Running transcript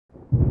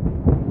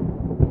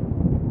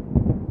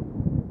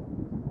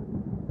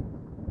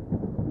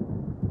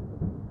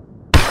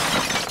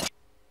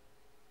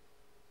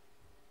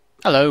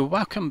Hello,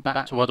 welcome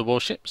back to World of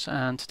Warships,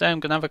 and today I'm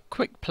going to have a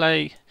quick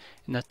play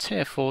in the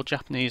Tier 4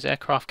 Japanese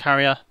aircraft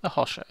carrier, the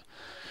Hosho.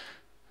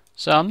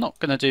 So I'm not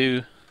going to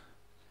do...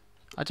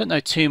 I don't know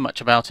too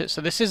much about it,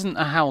 so this isn't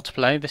a how to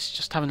play, this is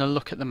just having a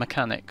look at the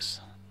mechanics.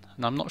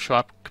 And I'm not sure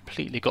I've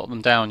completely got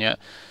them down yet.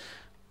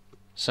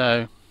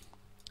 So,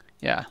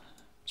 yeah,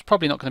 it's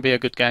probably not going to be a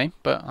good game,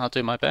 but I'll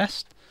do my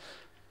best.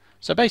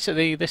 So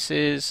basically this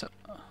is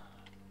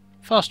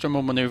faster and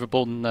more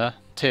manoeuvrable than the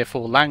Tier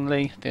 4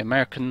 Langley, the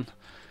American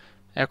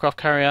aircraft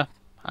carrier,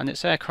 and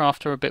its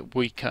aircraft are a bit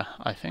weaker,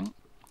 I think.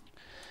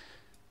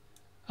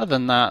 Other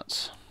than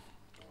that,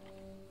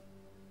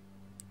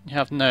 you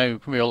have no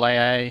real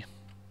AA,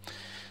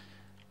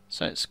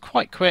 so it's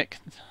quite quick.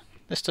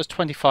 This does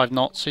 25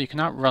 knots, so you can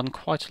outrun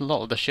quite a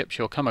lot of the ships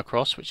you'll come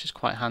across, which is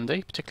quite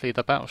handy, particularly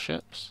the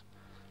battleships.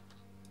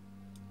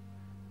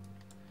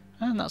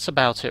 And that's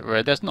about it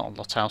really, there's not a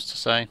lot else to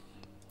say.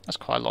 That's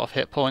quite a lot of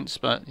hit points,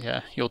 but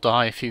yeah, you'll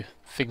die if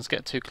things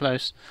get too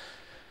close.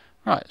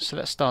 Right, so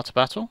let's start a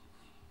battle.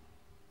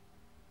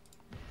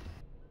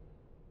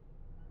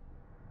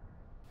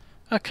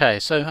 Okay,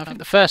 so I think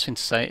the first thing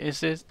to say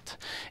is it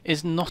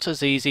is not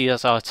as easy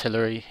as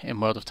artillery in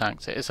World of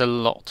Tanks. It is a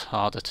lot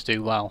harder to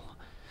do well.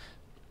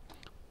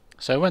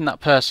 So when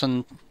that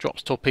person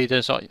drops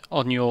torpedoes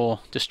on your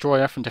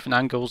destroyer from different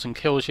angles and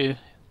kills you,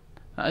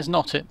 that is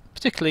not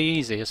particularly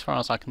easy as far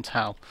as I can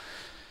tell.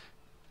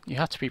 You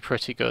have to be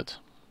pretty good.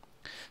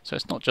 So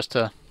it's not just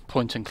a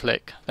point and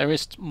click. There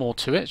is more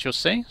to it, as you'll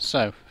see.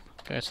 So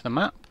go to the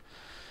map,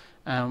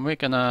 and we're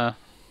gonna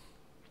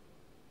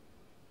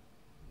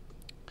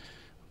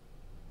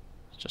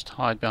just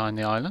hide behind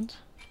the island.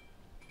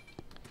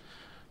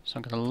 So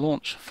I'm going to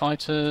launch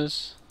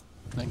fighters,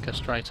 then go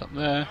straight up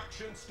there.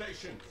 So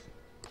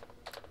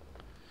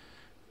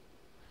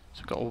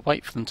I've got to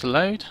wait for them to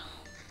load.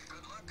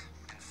 Good luck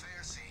and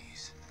fair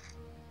seas.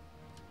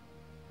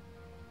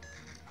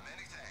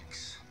 Many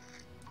thanks.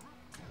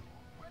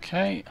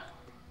 Okay.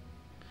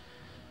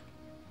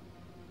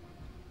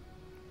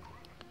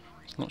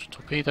 Let's launch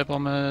torpedo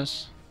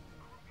bombers.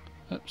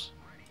 Oops.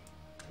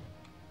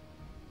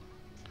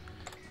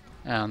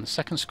 And the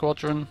second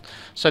squadron.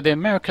 So the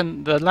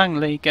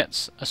Langley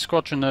gets a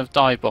squadron of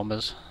dive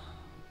bombers.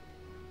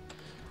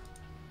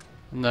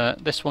 And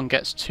this one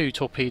gets two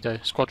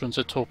squadrons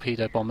of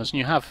torpedo bombers, and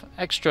you have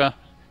extra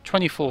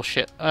 24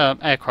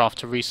 aircraft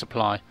to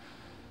resupply.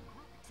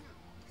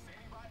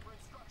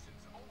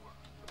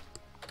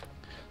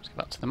 Let's go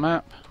back to the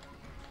map.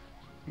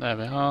 There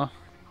we are.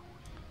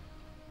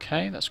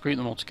 Okay, let's group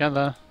them all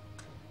together.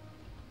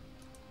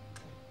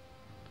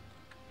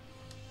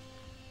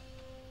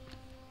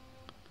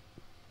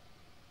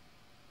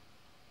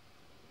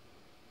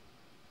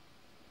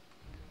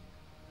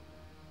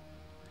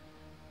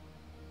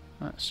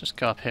 Let's just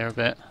go up here a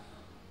bit.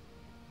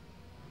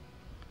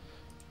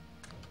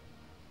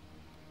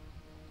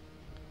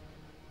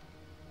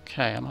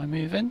 Okay, am I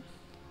moving?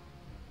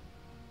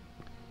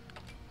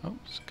 Oh,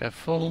 let's go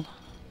full.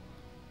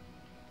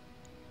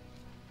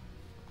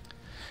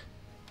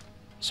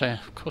 So,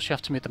 of course you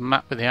have to move the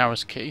map with the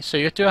arrows key. So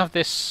you do have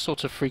this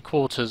sort of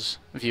 3/4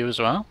 view as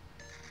well.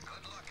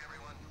 Good luck,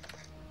 everyone.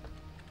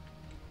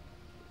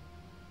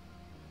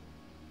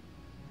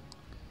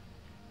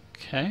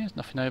 Okay, there's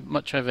nothing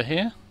much over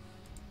here.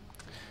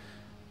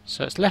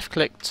 So it's left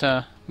click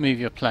to move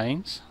your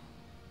planes.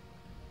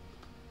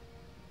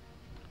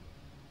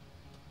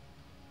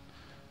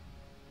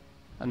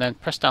 And then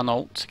press down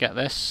Alt to get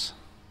this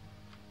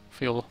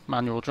for your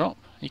manual drop.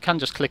 You can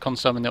just click on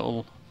some and it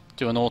will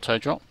do an auto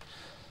drop.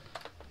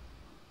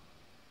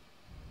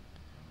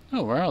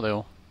 Oh, where are they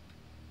all?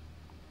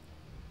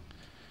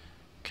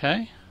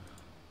 Okay.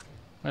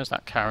 Where's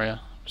that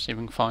carrier? See if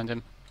we can find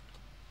him.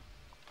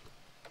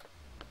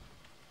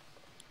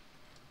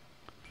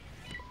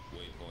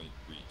 Waypoint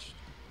reached.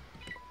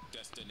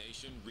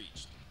 Destination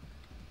reached.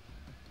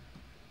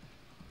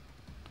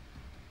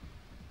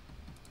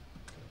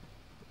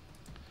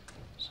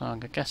 So I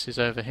guess he's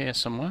over here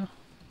somewhere.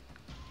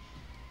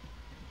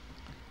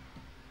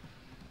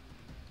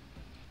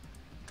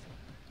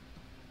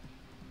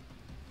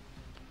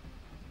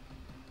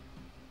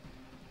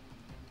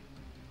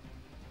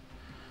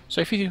 So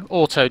if you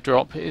auto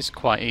drop, it is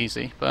quite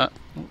easy, but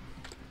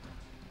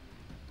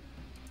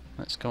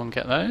let's go and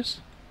get those.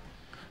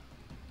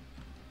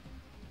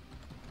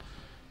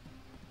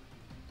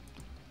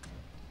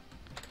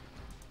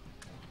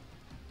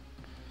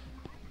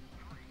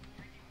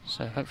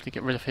 So hopefully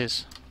get rid of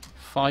his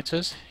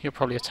fighters. He'll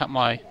probably attack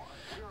my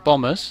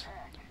bombers,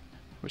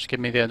 which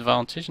give me the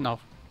advantage, and I'll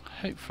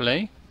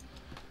hopefully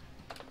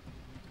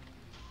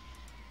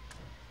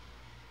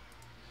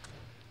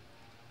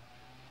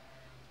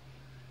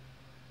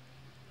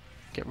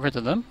get rid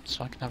of them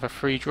so I can have a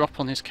free drop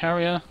on his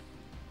carrier.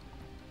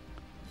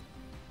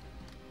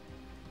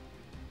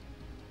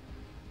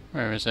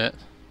 Where is it?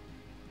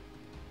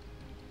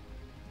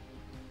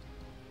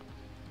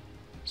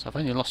 So I've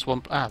only lost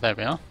one. Ah, there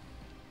we are.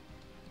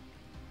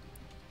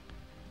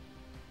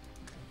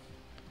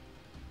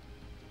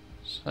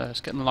 So let's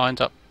get them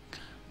lined up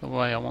the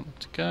way I want them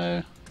to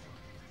go.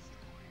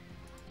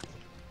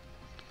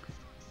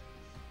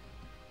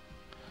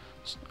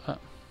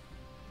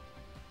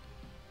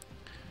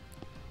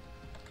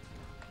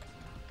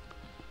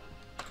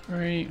 but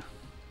three.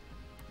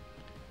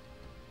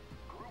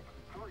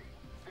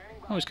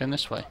 Oh, he's going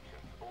this way.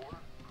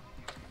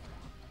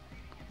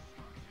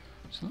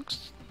 So it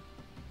looks.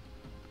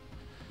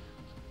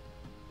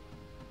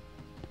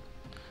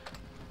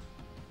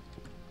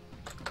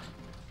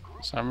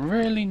 So I'm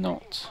really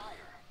not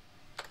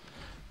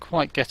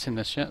quite getting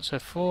this yet. So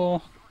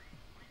 4.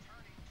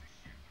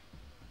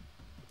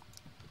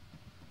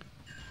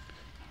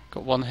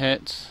 Got 1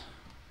 hit.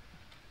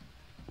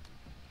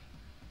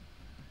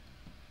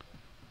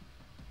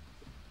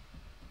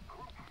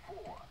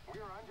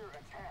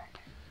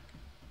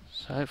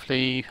 So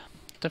hopefully,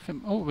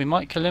 definitely. Oh, we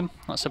might kill him.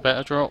 That's a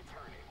better drop.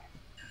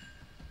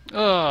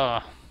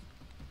 Ah.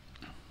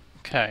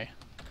 Okay.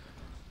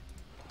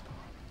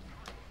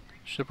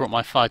 Should have brought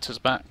my fighters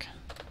back.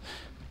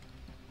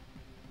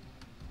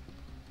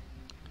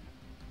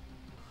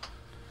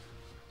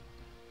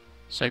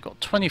 So we've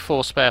got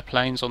 24 spare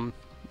planes on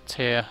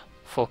tier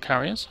 4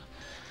 carriers.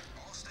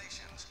 All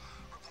stations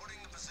reporting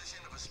the position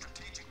of a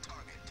strategic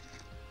target.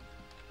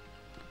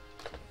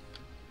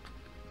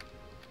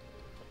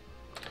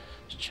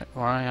 Let's check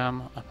where I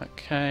am. I'm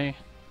okay.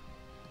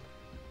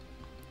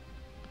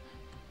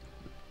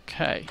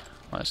 Okay,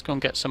 let's go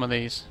and get some of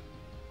these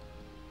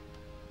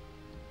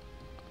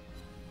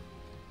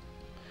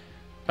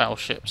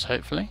battleships,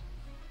 hopefully.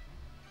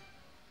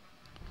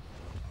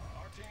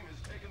 Our team has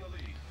taken the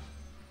lead.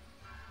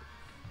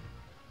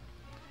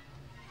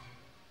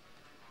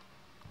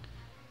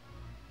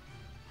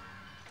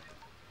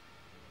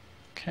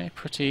 Okay,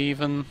 pretty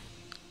even.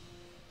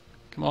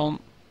 Come on.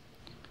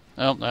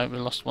 Oh no, we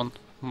lost one.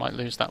 Might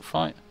lose that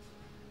fight.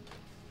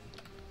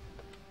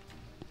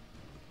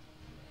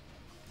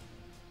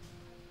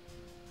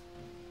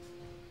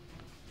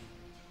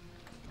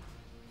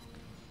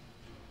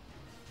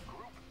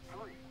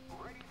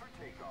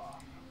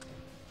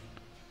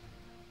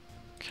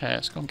 Okay,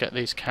 let's go and get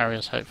these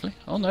carriers hopefully.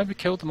 Oh no, we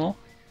killed them all.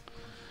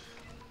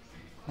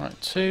 Right,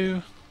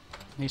 2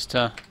 needs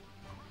to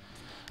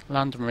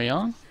land and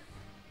rearm.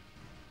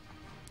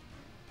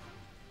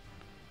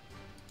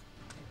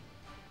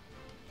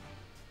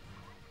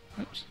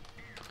 Oops.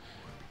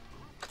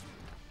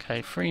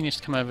 Okay, 3 needs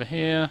to come over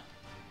here.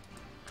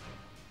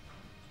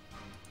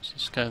 Let's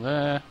just go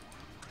there.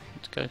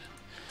 Let's go.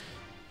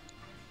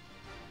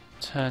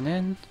 Turn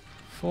in.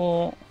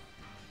 4.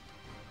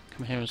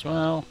 Come here as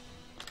well.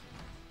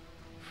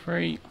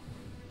 3.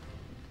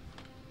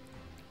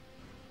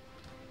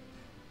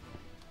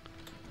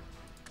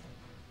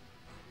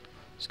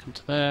 Let's come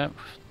to there.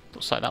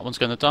 Looks like that one's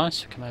going to die,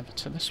 so come over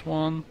to this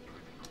one.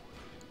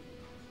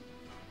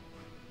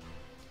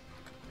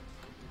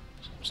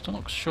 I'm still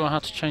not sure how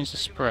to change the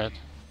spread.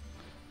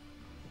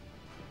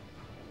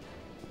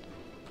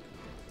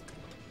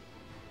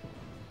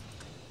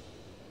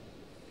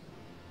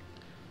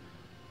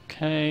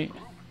 Okay.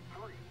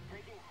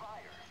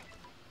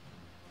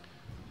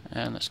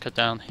 And let's go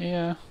down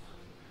here.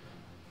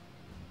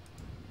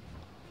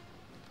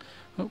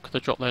 Oh, could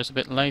have dropped those a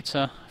bit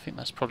later. I think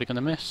that's probably going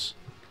to miss.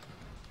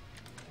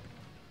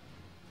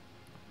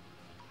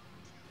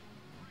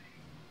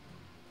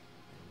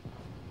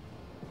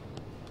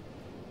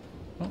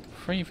 Oh,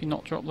 3 if you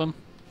not drop them.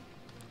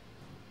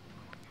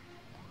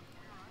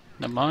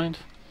 Never mind.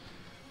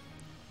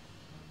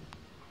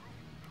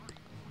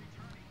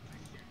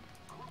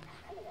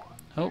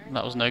 Oh,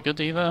 that was no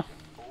good either.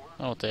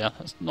 Oh dear,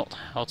 that's not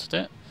how to do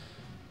it.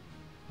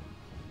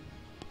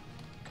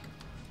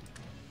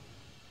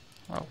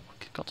 Oh,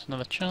 got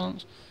another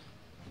chance.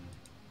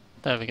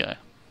 There we go.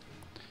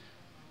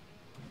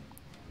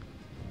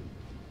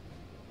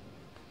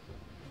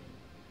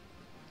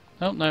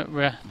 Oh no,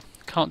 we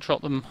can't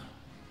drop them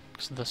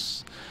because of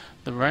this,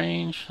 the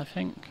range, I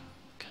think.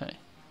 Okay.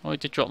 Well, we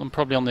did drop them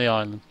probably on the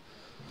island.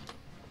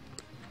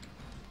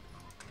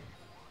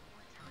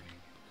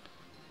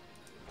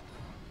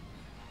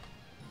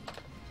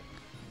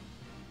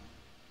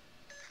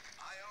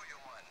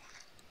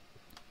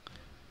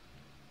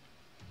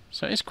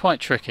 So it's quite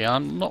tricky.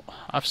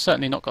 I've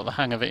certainly not got the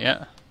hang of it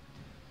yet.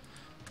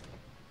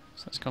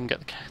 So let's go and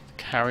get the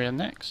carrier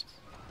next.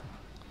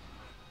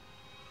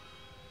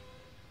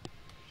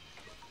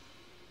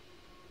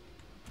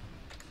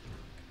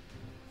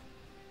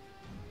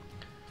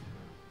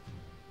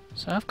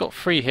 So I've got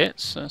 3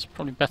 hits, so that's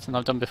probably better than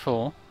I've done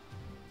before.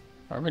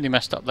 I really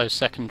messed up those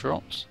second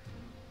drops.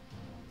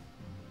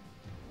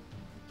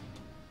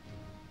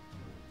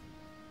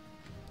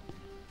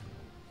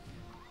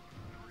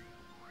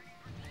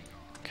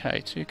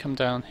 Okay, 2 come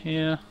down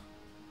here.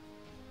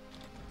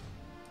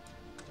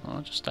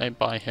 I'll just stay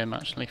by him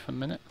actually for a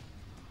minute.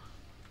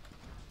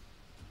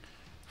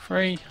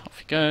 3, off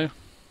you go.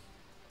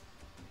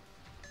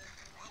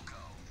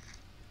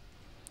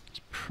 It's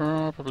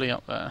probably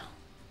up there.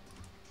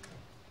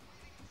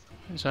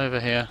 He's over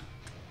here.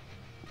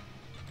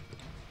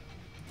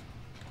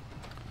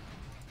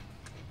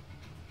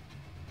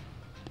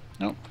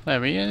 Oh,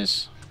 there he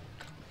is.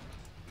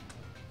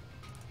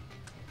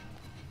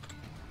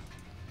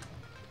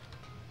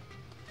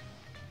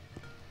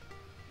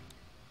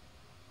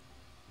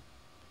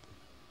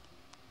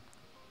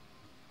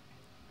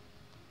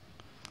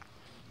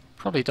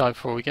 Probably die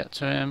before we get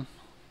to him.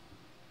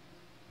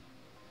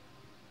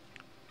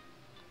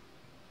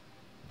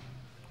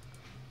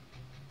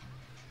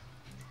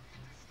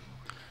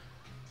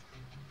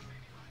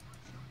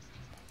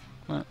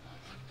 No.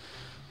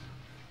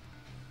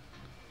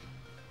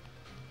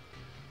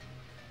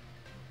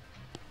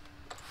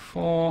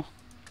 4.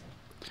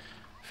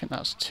 I think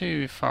that's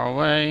too far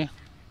away.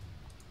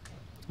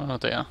 Oh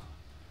dear.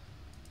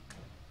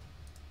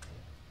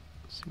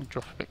 So we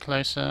drop a bit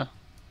closer.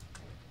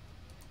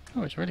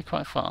 Oh, it's really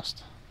quite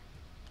fast.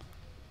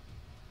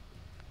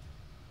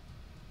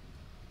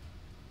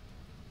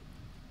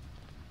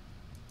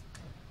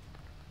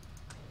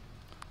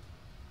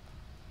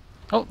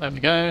 Oh, there we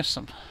go.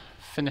 Some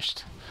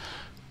finished.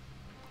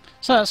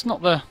 So that's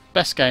not the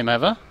best game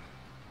ever.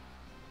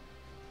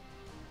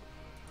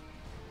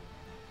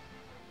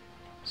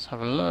 Let's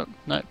have a look.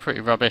 No, pretty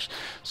rubbish.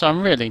 So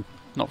I'm really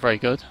not very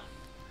good.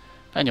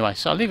 Anyway,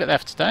 so I'll leave it there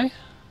for today.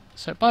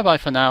 So bye bye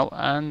for now,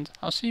 and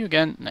I'll see you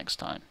again next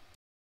time.